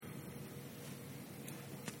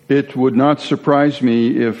It would not surprise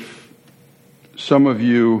me if some of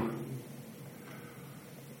you,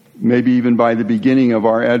 maybe even by the beginning of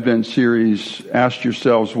our Advent series, asked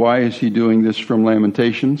yourselves, why is he doing this from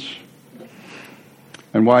Lamentations?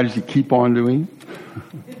 And why does he keep on doing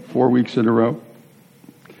it 4 weeks in a row?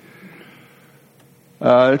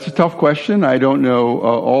 It's a tough question. I don't know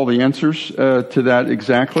all the answers to that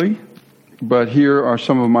exactly, but here are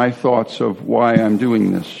some of my thoughts of why I'm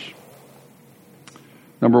doing this.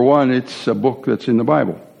 Number one, it's a book that's in the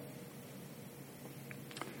Bible.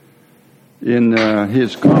 In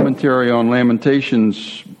his commentary on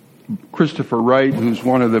Lamentations, Christopher Wright, who's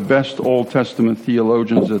one of the best Old Testament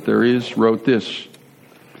theologians that there is, wrote this: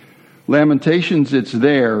 Lamentations, it's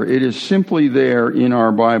there. It is simply there in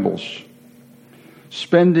our Bibles.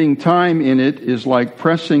 Spending time in it is like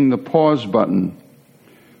pressing the pause button,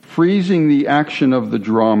 freezing the action of the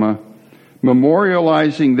drama,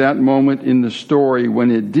 memorializing that moment in the story when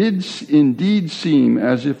it did indeed seem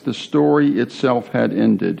as if the story itself had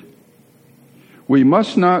ended. We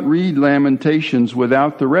must not read Lamentations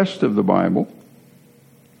without the rest of the Bible,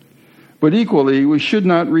 but equally, we should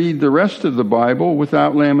not read the rest of the Bible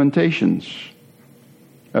without Lamentations,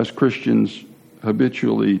 as Christians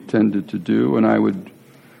habitually tended to do, and I would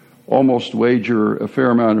almost wager a fair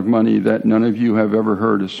amount of money that none of you have ever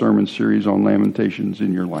heard a sermon series on Lamentations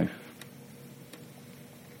in your life.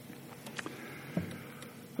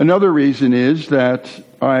 Another reason is that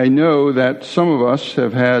I know that some of us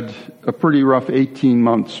have had a pretty rough 18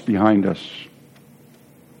 months behind us.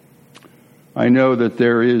 I know that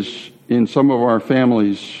there is, in some of our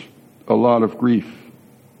families, a lot of grief.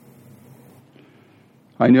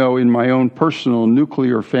 I know in my own personal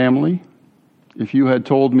nuclear family, if you had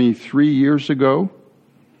told me 3 years ago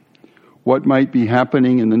what might be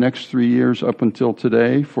happening in the next 3 years up until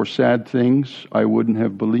today for sad things, I wouldn't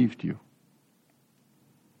have believed you.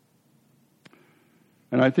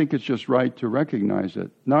 And I think it's just right to recognize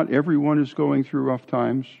it. Not everyone is going through rough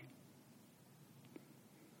times,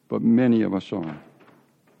 but many of us are.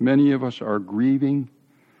 Many of us are grieving.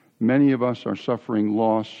 Many of us are suffering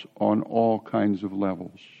loss on all kinds of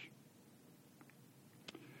levels.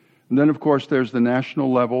 And then, of course, there's the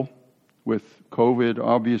national level with COVID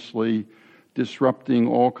obviously disrupting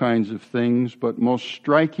all kinds of things. But most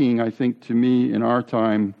striking, I think, to me in our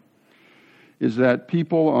time is that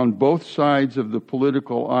people on both sides of the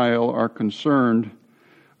political aisle are concerned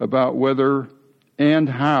about whether and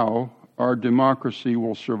how our democracy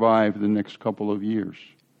will survive the next couple of years.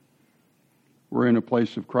 We're in a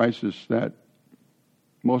place of crisis that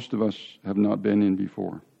most of us have not been in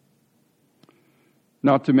before.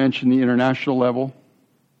 Not to mention the international level.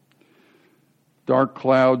 Dark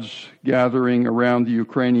clouds gathering around the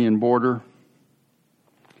Ukrainian border.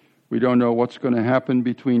 We don't know what's going to happen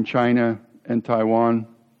between China and Taiwan.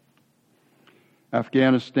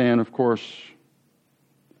 Afghanistan, of course,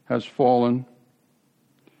 has fallen.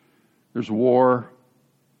 There's war,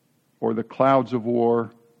 or the clouds of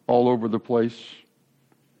war, all over the place.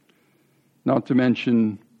 Not to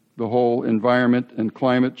mention the whole environment and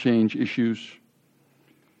climate change issues.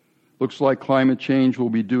 Looks like climate change will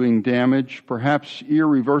be doing damage, perhaps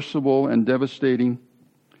irreversible and devastating,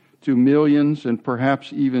 to millions and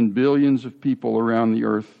perhaps even billions of people around the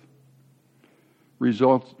earth,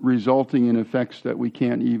 resulting in effects that we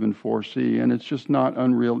can't even foresee. And it's just not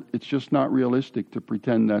realistic to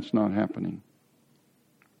pretend that's not happening.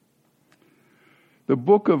 The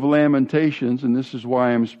book of Lamentations, and this is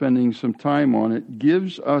why I'm spending some time on it,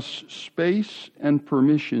 gives us space and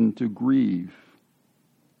permission to grieve.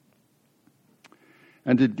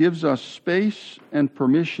 And it gives us space and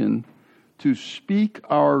permission to speak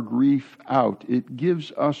our grief out. It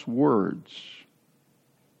gives us words.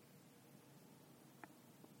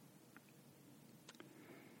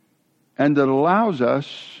 And it allows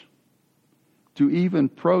us to even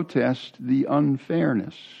protest the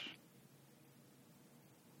unfairness.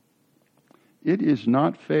 It is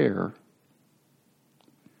not fair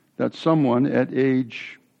that someone at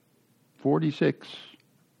age 46,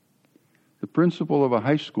 the principal of a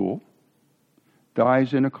high school,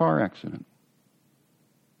 dies in a car accident.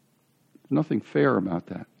 There's nothing fair about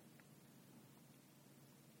that.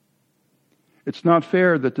 It's not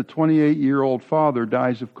fair that the 28-year-old father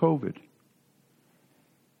dies of COVID.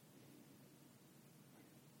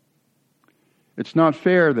 It's not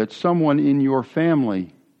fair that someone in your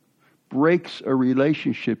family breaks a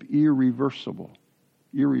relationship irreversibly.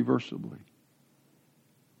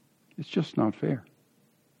 It's just not fair.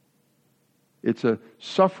 It's a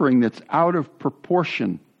suffering that's out of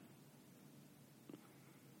proportion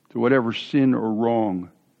to whatever sin or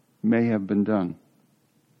wrong may have been done.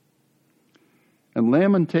 And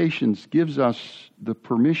Lamentations gives us the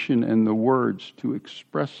permission and the words to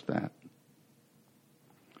express that.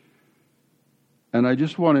 And I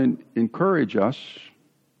just want to encourage us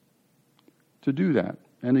to do that.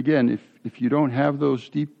 And again, if you don't have those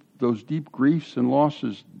deep griefs and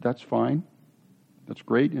losses, that's fine. That's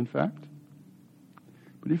great, in fact.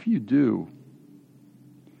 But if you do,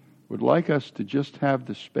 would like us to just have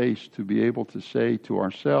the space to be able to say to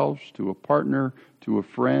ourselves, to a partner, to a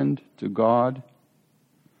friend, to God,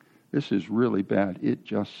 this is really bad. It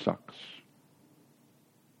just sucks.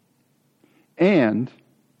 And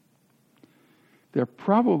there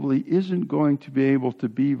probably isn't going to be able to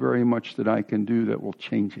be very much that I can do that will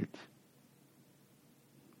change it.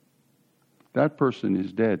 That person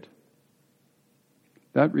is dead.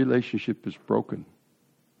 That relationship is broken.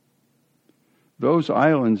 Those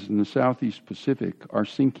islands in the Southeast Pacific are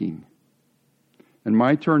sinking. And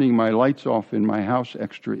my turning my lights off in my house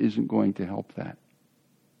extra isn't going to help that.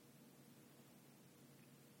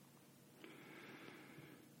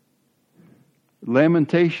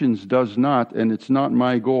 Lamentations does not, and it's not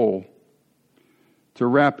my goal, to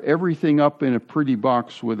wrap everything up in a pretty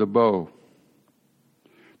box with a bow.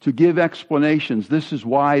 To give explanations, this is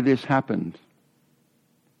why this happened.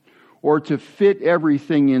 Or to fit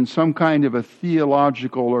everything in some kind of a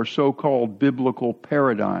theological or so-called biblical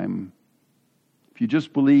paradigm. If you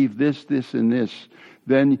just believe this, this, and this,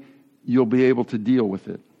 then you'll be able to deal with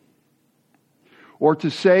it. Or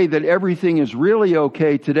to say that everything is really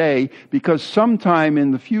okay today because sometime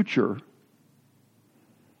in the future,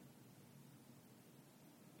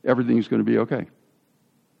 everything's going to be okay.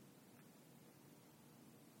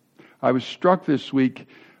 I was struck this week.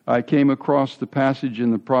 I came across the passage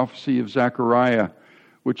in the prophecy of Zechariah,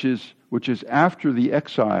 which is after the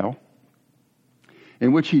exile,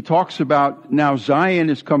 in which he talks about now Zion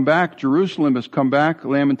has come back, Jerusalem has come back.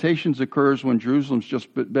 Lamentations occurs when Jerusalem's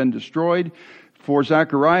just been destroyed. For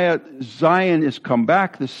Zechariah, Zion has come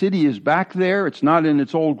back. The city is back there. It's not in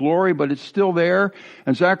its old glory, but it's still there.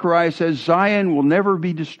 And Zechariah says, Zion will never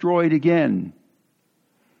be destroyed again.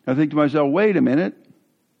 I think to myself, wait a minute.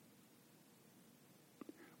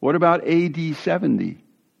 What about AD 70,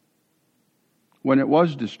 when it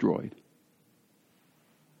was destroyed?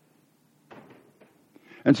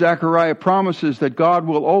 And Zechariah promises that God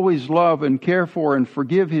will always love and care for and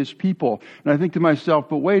forgive His people. And I think to myself,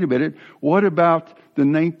 but wait a minute, what about the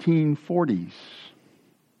 1940s?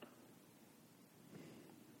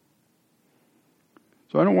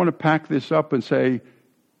 So I don't want to pack this up and say,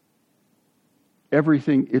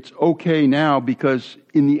 everything, it's okay now, because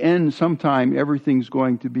in the end, sometime, everything's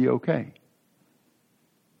going to be okay.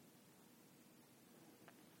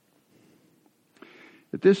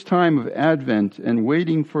 At this time of Advent and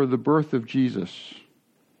waiting for the birth of Jesus,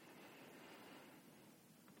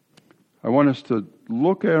 I want us to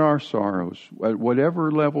look at our sorrows, at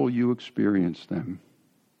whatever level you experience them,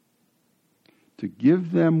 to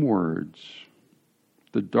give them words,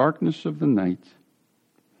 the darkness of the night,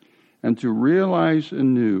 and to realize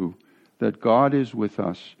anew that God is with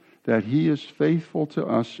us, that He is faithful to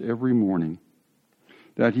us every morning,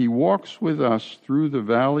 that He walks with us through the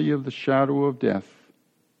valley of the shadow of death,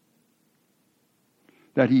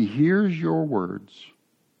 that He hears your words,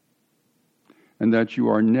 and that you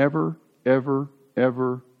are never, ever,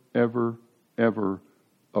 ever, ever, ever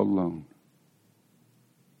alone.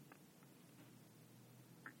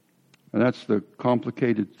 And that's the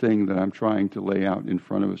complicated thing that I'm trying to lay out in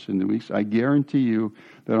front of us in the weeks. I guarantee you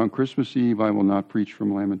that on Christmas Eve I will not preach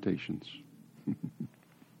from Lamentations.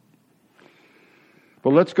 But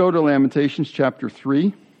let's go to Lamentations chapter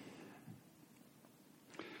 3.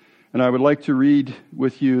 And I would like to read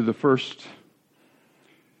with you the first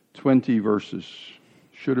 20 verses.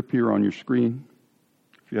 Should appear on your screen.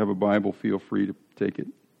 If you have a Bible, feel free to take it.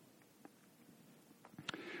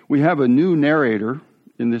 We have a new narrator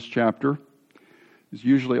in this chapter. Is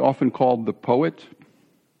usually often called the poet.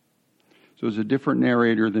 So it's a different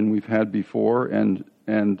narrator than we've had before, and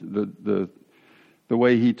the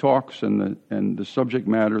way he talks and the subject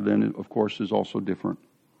matter then, of course, is also different.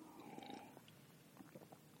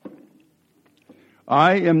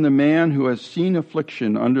 I am the man who has seen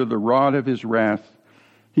affliction under the rod of his wrath.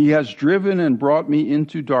 He has driven and brought me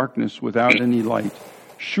into darkness without any light.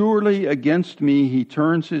 Surely against me he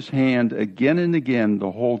turns his hand again and again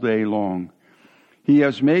the whole day long. He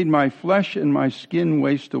has made my flesh and my skin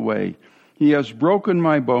waste away. He has broken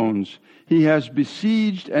my bones. He has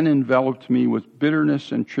besieged and enveloped me with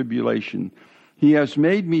bitterness and tribulation. He has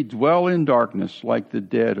made me dwell in darkness like the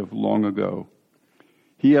dead of long ago.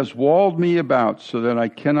 He has walled me about so that I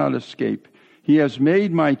cannot escape. He has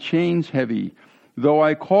made my chains heavy. Though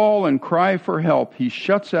I call and cry for help, he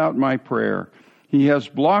shuts out my prayer. He has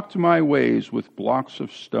blocked my ways with blocks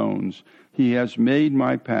of stones. He has made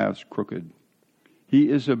my paths crooked. He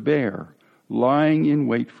is a bear lying in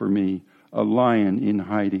wait for me, a lion in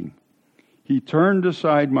hiding. He turned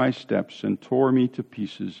aside my steps and tore me to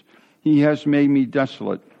pieces. He has made me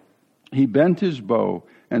desolate. He bent his bow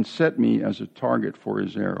and set me as a target for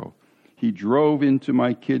his arrow. He drove into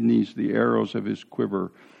my kidneys the arrows of his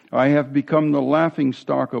quiver. I have become the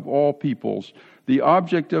laughingstock of all peoples, the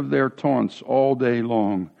object of their taunts all day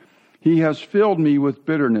long. He has filled me with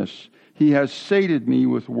bitterness. He has sated me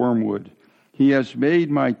with wormwood. He has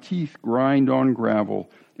made my teeth grind on gravel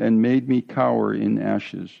and made me cower in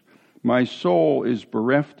ashes. My soul is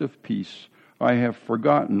bereft of peace. I have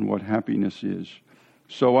forgotten what happiness is.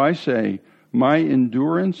 So I say, my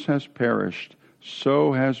endurance has perished.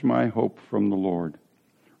 So has my hope from the Lord.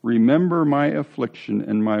 Remember my affliction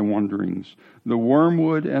and my wanderings, the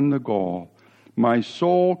wormwood and the gall. My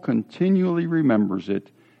soul continually remembers it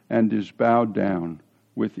and is bowed down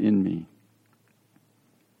within me.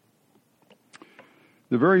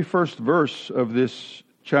 The very first verse of this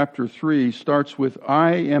chapter 3 starts with,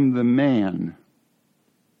 I am the man.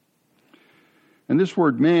 And this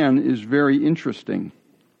word man is very interesting.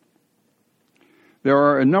 There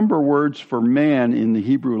are a number of words for man in the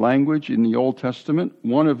Hebrew language in the Old Testament.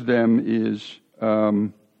 One of them is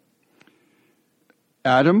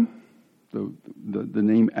Adam. The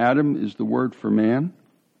name Adam is the word for man.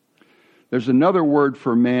 There's another word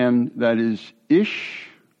for man that is Ish.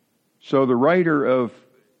 So the writer of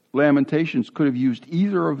Lamentations could have used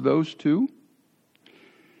either of those two.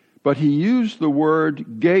 But he used the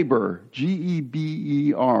word Geber,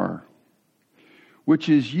 Geber, which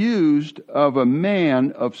is used of a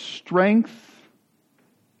man of strength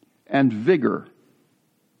and vigor,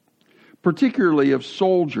 particularly of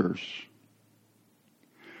soldiers.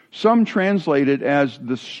 Some translate it as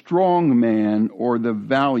the strong man or the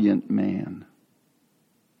valiant man.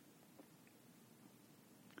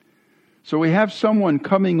 So we have someone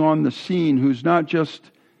coming on the scene who's not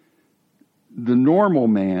just the normal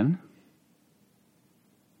man.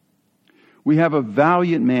 We have a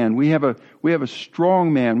valiant man. We have a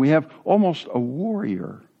strong man. We have almost a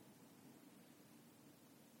warrior.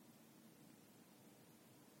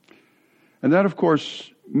 And that, of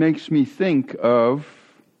course, makes me think of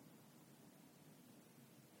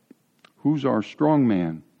who's our strong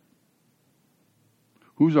man?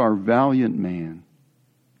 Who's our valiant man?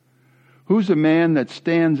 Who's a man that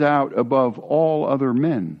stands out above all other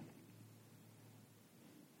men?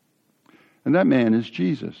 And that man is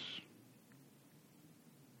Jesus.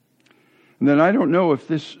 And then I don't know if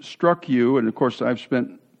this struck you, and of course I've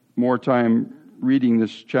spent more time reading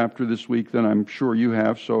this chapter this week than I'm sure you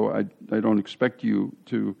have, so I don't expect you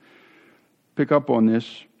to pick up on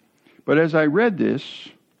this. But as I read this,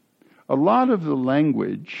 a lot of the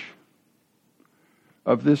language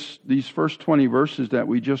of these first 20 verses that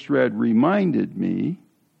we just read reminded me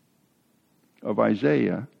of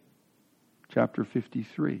Isaiah chapter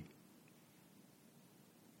 53,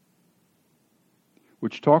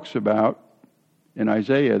 which talks about, in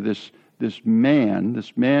Isaiah, this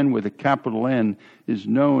man with a capital N, is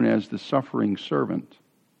known as the suffering servant.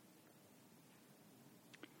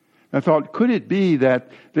 I thought, could it be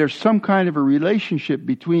that there's some kind of a relationship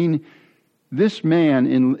between this man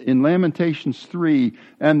in Lamentations 3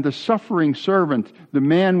 and the suffering servant, the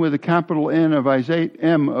man with a capital N of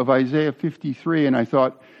Isaiah 53? And I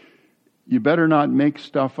thought, you better not make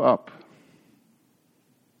stuff up.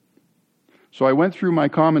 So I went through my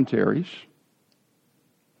commentaries,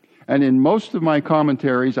 and in most of my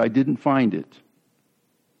commentaries I didn't find it.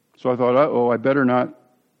 So I thought, I better not.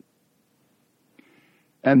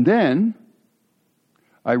 And then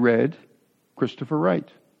I read Christopher Wright,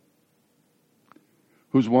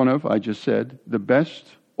 who's one of, I just said, the best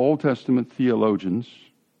Old Testament theologians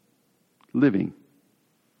living.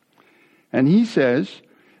 And he says,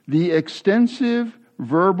 the extensive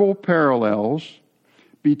verbal parallels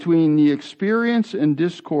between the experience and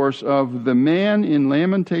discourse of the man in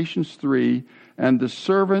Lamentations 3 and the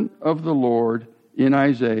servant of the Lord in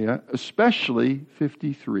Isaiah, especially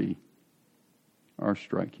 53, are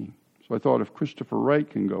striking. So I thought if Christopher Wright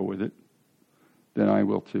can go with it, then I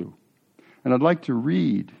will too. And I'd like to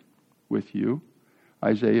read with you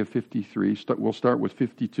Isaiah 53. We'll start with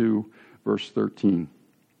 52, verse 13.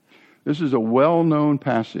 This is a well-known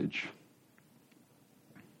passage.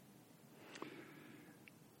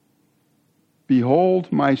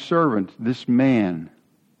 Behold, my servant, this man,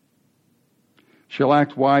 shall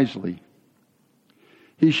act wisely.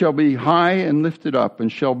 He shall be high and lifted up and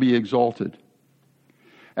shall be exalted.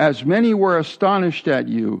 as many were astonished at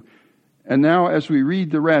you. And now as we read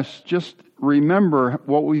the rest, just remember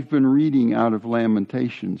what we've been reading out of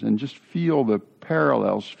Lamentations and just feel the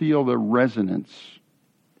parallels, feel the resonance.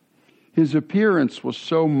 His appearance was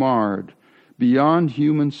so marred beyond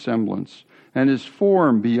human semblance, and his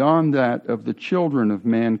form beyond that of the children of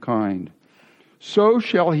mankind. So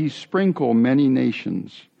shall he sprinkle many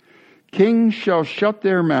nations. Kings shall shut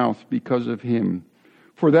their mouth because of him.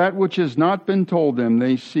 For that which has not been told them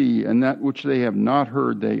they see, and that which they have not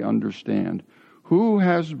heard they understand. Who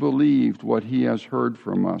has believed what he has heard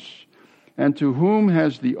from us? And to whom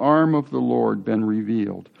has the arm of the Lord been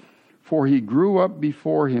revealed? For he grew up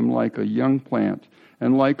before him like a young plant,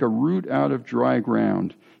 and like a root out of dry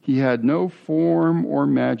ground. He had no form or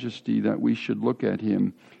majesty that we should look at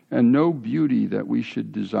him, and no beauty that we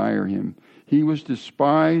should desire him. He was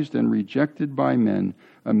despised and rejected by men,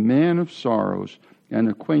 a man of sorrows, and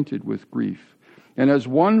acquainted with grief. And as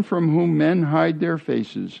one from whom men hide their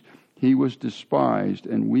faces, he was despised,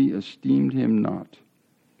 and we esteemed him not.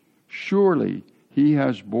 Surely he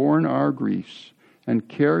has borne our griefs and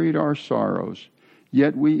carried our sorrows,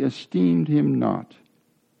 yet we esteemed him not.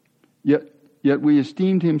 Yet we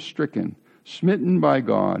esteemed him stricken, smitten by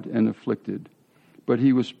God, and afflicted. But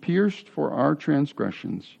he was pierced for our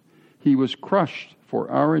transgressions. He was crushed for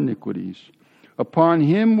our iniquities. Upon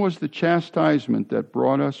him was the chastisement that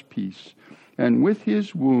brought us peace, and with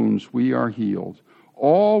his wounds we are healed.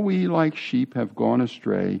 All we like sheep have gone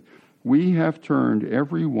astray. We have turned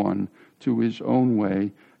every one to his own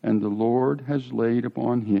way, and the Lord has laid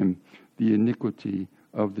upon him the iniquity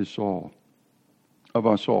of us all.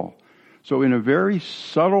 So in a very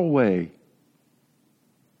subtle way,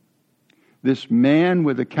 this man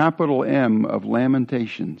with a capital M of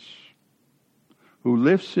Lamentations, who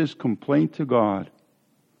lifts his complaint to God,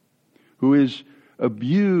 who is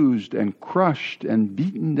abused and crushed and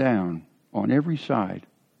beaten down on every side,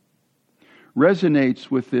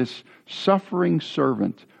 resonates with this suffering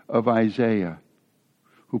servant of Isaiah,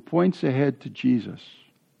 who points ahead to Jesus,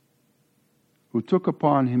 who took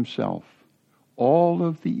upon himself all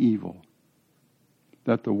of the evil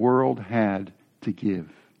that the world had to give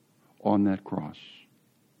on that cross.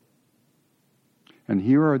 And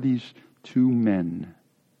here are these two men,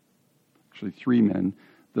 actually three men,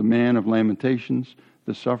 the man of Lamentations,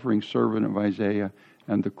 the suffering servant of Isaiah,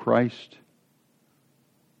 and the Christ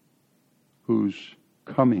whose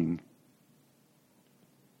coming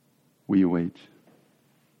we await.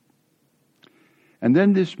 And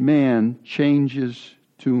then this man changes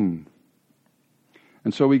tune.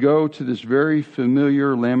 And so we go to this very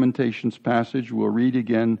familiar Lamentations passage. We'll read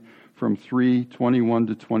again from 3:21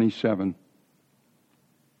 to 27.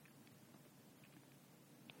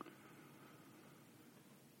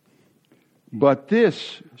 But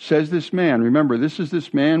this, says this man, remember, this is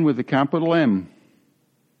this man with a capital M.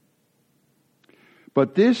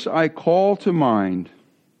 But this I call to mind,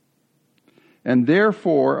 and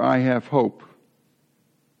therefore I have hope.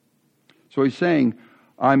 So he's saying,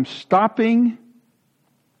 I'm stopping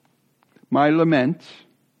my lament,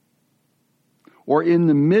 or in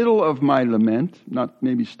the middle of my lament, not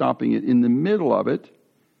maybe stopping it, in the middle of it,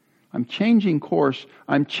 I'm changing course,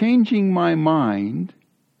 I'm changing my mind,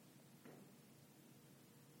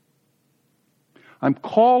 I'm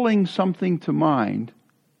calling something to mind,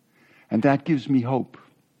 and that gives me hope.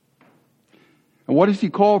 And what does he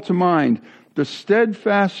call to mind? The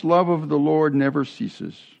steadfast love of the Lord never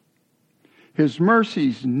ceases. His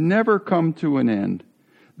mercies never come to an end.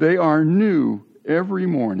 They are new every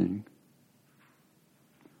morning.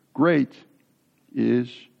 Great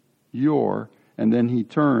is your, and then he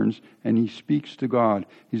turns and he speaks to God.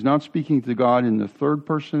 He's not speaking to God in the third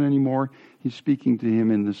person anymore. He's speaking to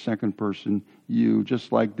him in the second person, you,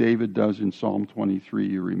 just like David does in Psalm 23,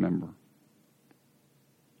 you remember.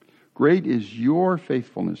 Great is your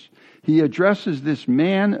faithfulness. He addresses this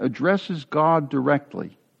man, addresses God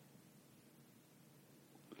directly.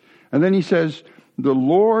 And then he says, the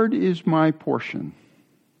Lord is my portion.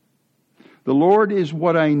 The Lord is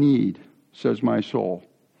what I need, says my soul.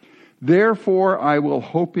 Therefore I will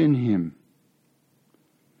hope in him.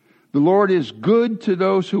 The Lord is good to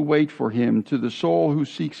those who wait for him, to the soul who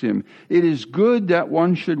seeks him. It is good that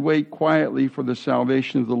one should wait quietly for the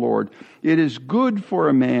salvation of the Lord. It is good for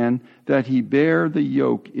a man that he bear the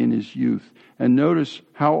yoke in his youth. And notice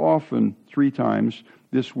how often, 3 times,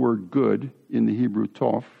 this word good in the Hebrew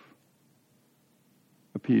tov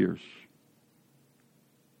appears.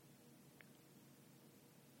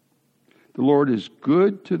 The Lord is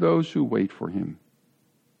good to those who wait for him,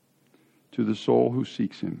 to the soul who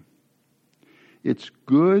seeks him. It's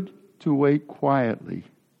good to wait quietly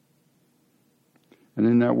And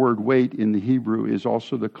in that word wait in the Hebrew is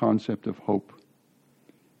also the concept of hope.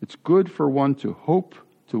 It's good for one to hope,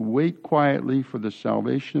 to wait quietly for the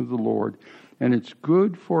salvation of the Lord, and it's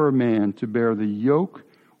good for a man to bear the yoke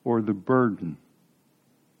or the burden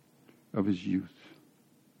of his youth.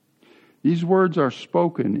 These words are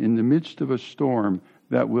spoken in the midst of a storm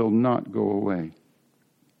that will not go away.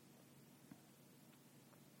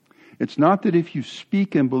 It's not that if you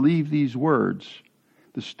speak and believe these words,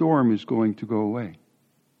 the storm is going to go away.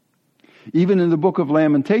 Even in the book of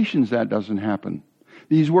Lamentations, that doesn't happen.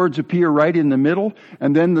 These words appear right in the middle,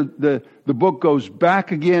 and then the book goes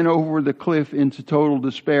back again over the cliff into total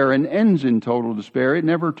despair and ends in total despair. It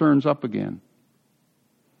never turns up again.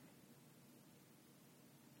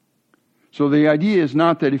 So the idea is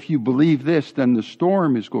not that if you believe this, then the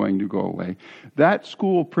storm is going to go away. That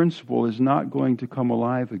school principle is not going to come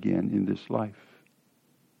alive again in this life.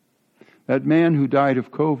 That man who died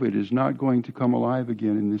of COVID is not going to come alive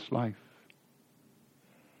again in this life.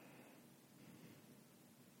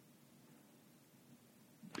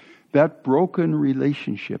 That broken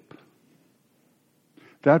relationship,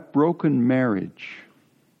 that broken marriage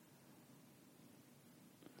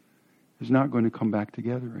is not going to come back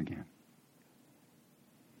together again.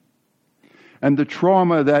 And the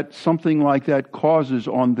trauma that something like that causes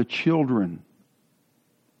on the children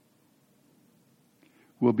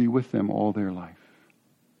will be with them all their life.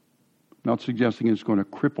 Not suggesting it's going to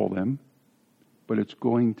cripple them, but it's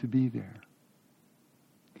going to be there.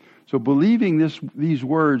 So believing these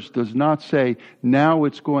words does not say, now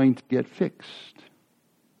it's going to get fixed.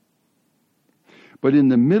 But in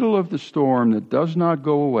the middle of the storm that does not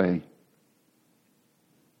go away,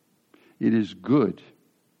 it is good.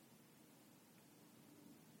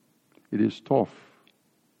 It is tov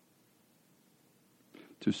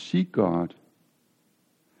to seek God,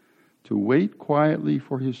 to wait quietly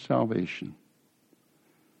for His salvation,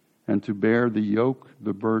 and to bear the yoke,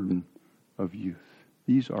 the burden of youth.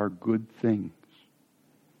 These are good things.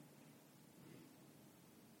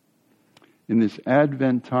 In this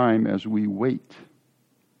Advent time, as we wait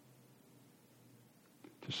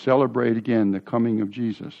to celebrate again the coming of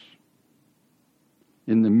Jesus,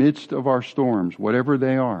 in the midst of our storms, whatever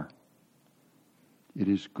they are, it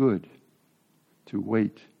is good to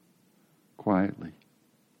wait quietly.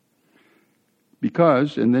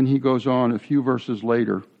 Because, and then he goes on a few verses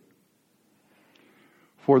later,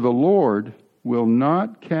 for the Lord will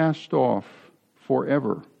not cast off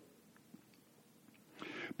forever.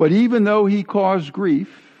 But even though he cause grief,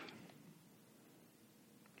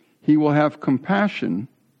 he will have compassion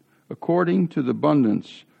according to the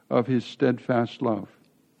abundance of his steadfast love.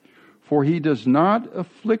 For he does not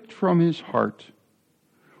afflict from his heart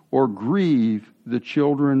or grieve the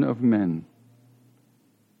children of men.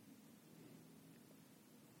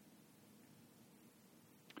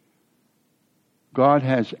 God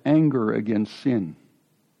has anger against sin.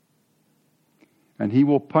 And He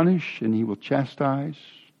will punish and He will chastise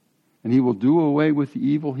and He will do away with the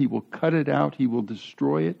evil. He will cut it out. He will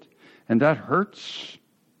destroy it. And that hurts.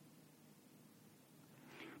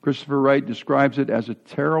 Christopher Wright describes it as a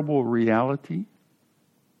terrible reality.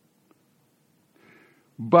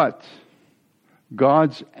 But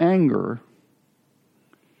God's anger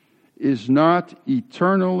is not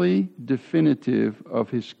eternally definitive of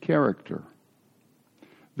His character.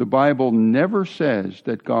 The Bible never says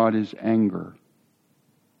that God is anger.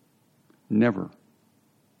 Never.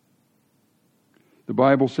 The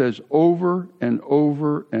Bible says over and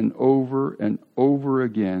over and over and over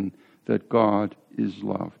again that God is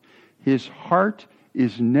love. His heart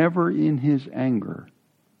is never in His anger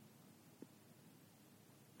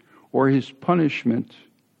or His punishment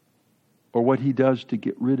or what He does to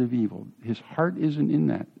get rid of evil. His heart isn't in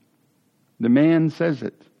that. The man says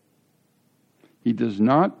it. He does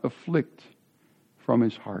not afflict from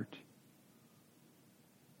His heart.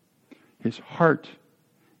 His heart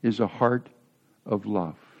is a heart of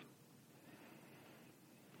love.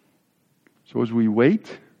 So as we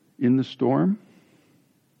wait in the storm,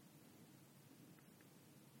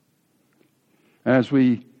 as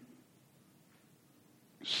we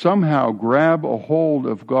somehow grab a hold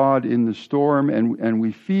of God in the storm, and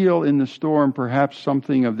we feel in the storm perhaps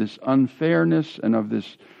something of this unfairness and of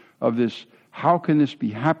this how can this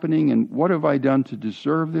be happening, and what have I done to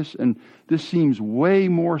deserve this, and this seems way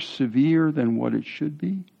more severe than what it should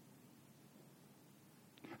be.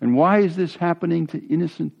 And why is this happening to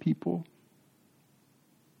innocent people?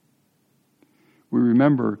 We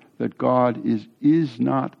remember that God is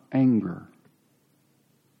not anger.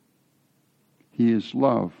 He is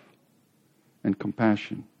love and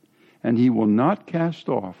compassion. And He will not cast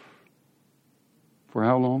off. For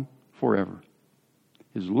how long? Forever.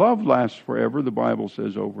 His love lasts forever, the Bible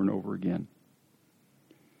says over and over again.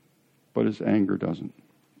 But his anger doesn't.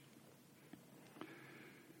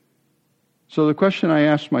 So the question I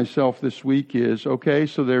asked myself this week is, okay,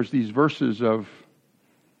 so there's these verses of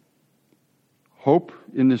hope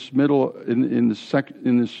in this middle in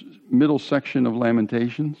this middle section of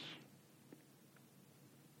Lamentations.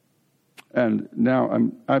 And now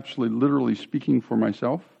I'm actually literally speaking for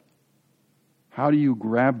myself. How do you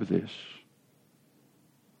grab this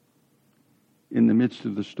in the midst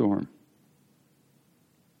of the storm?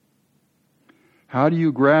 How do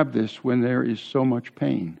you grab this when there is so much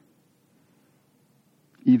pain?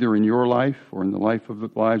 Either in your life or in the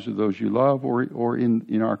lives of those you love or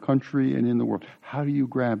in our country and in the world. How do you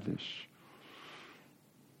grab this?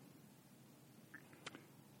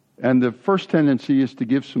 And the first tendency is to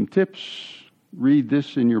give some tips. Read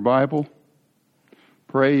this in your Bible.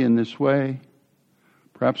 Pray in this way.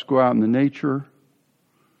 Perhaps go out in the nature.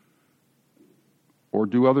 Or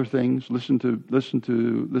do other things. Listen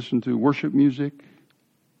to worship music.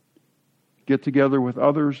 Get together with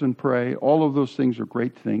others and pray. All of those things are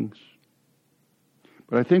great things.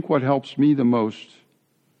 But I think what helps me the most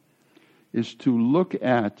is to look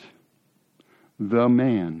at the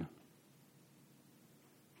man,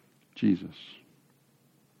 Jesus.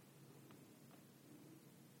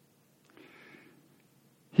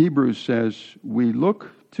 Hebrews says, we look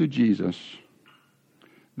to Jesus,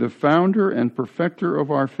 the founder and perfecter of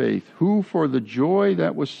our faith, who for the joy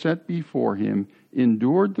that was set before him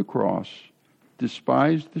endured the cross,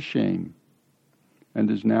 despised the shame, and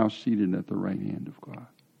is now seated at the right hand of God.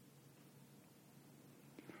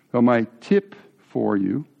 So my tip for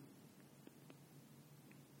you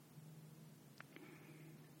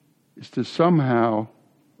is to somehow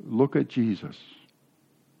look at Jesus.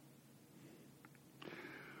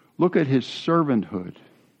 Look at his servanthood.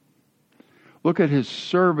 Look at his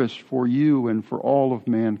service for you and for all of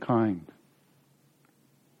mankind.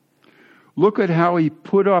 Look at how he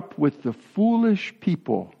put up with the foolish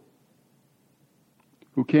people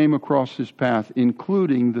who came across his path,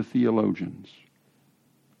 including the theologians.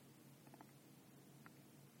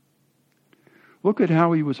 Look at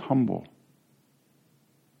how he was humble.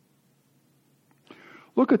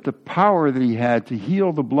 Look at the power that he had to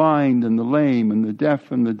heal the blind and the lame and the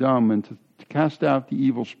deaf and the dumb and to cast out the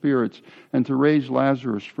evil spirits and to raise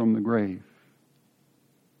Lazarus from the grave.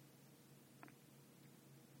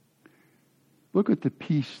 Look at the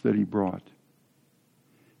peace that he brought.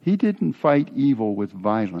 He didn't fight evil with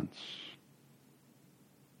violence.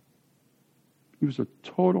 He was a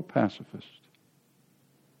total pacifist.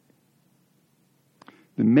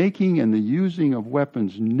 The making and the using of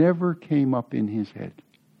weapons never came up in his head.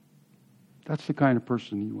 That's the kind of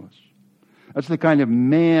person he was. That's the kind of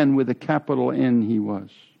man with a capital N he was.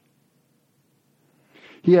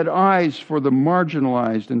 He had eyes for the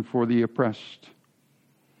marginalized and for the oppressed.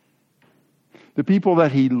 The people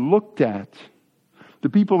that he looked at, the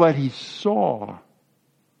people that he saw,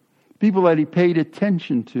 people that he paid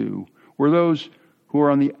attention to were those who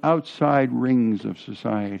are on the outside rings of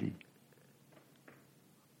society.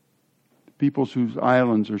 Peoples whose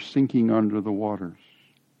islands are sinking under the waters.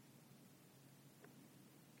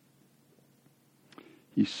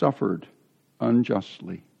 He suffered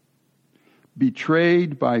unjustly,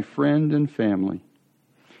 betrayed by friend and family,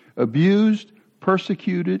 abused,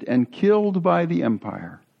 persecuted, and killed by the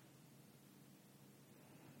empire.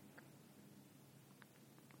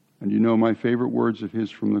 And you know my favorite words of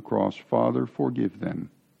his from the cross, Father, forgive them,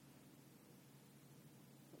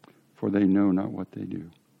 for they know not what they do.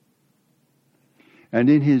 And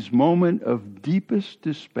in his moment of deepest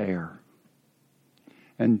despair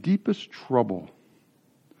and deepest trouble,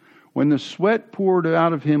 when the sweat poured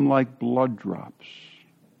out of him like blood drops,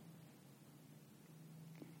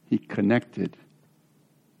 he connected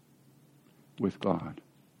with God.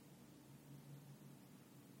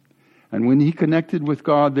 And when he connected with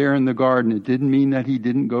God there in the garden, it didn't mean that he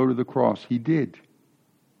didn't go to the cross. He did.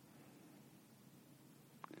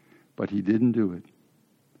 But he didn't do it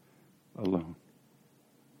alone.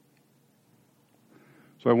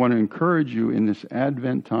 So I want to encourage you in this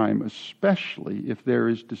Advent time, especially if there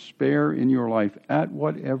is despair in your life at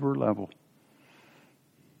whatever level,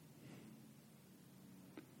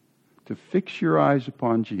 to fix your eyes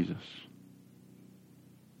upon Jesus.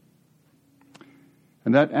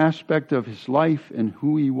 And that aspect of his life and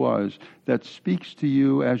who he was that speaks to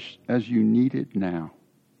you as you need it now,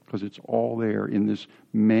 because it's all there in this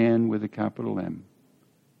man with a capital M.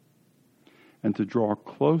 And to draw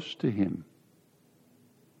close to him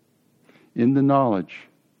in the knowledge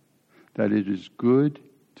that it is good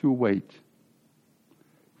to wait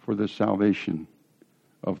for the salvation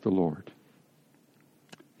of the Lord.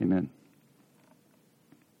 Amen.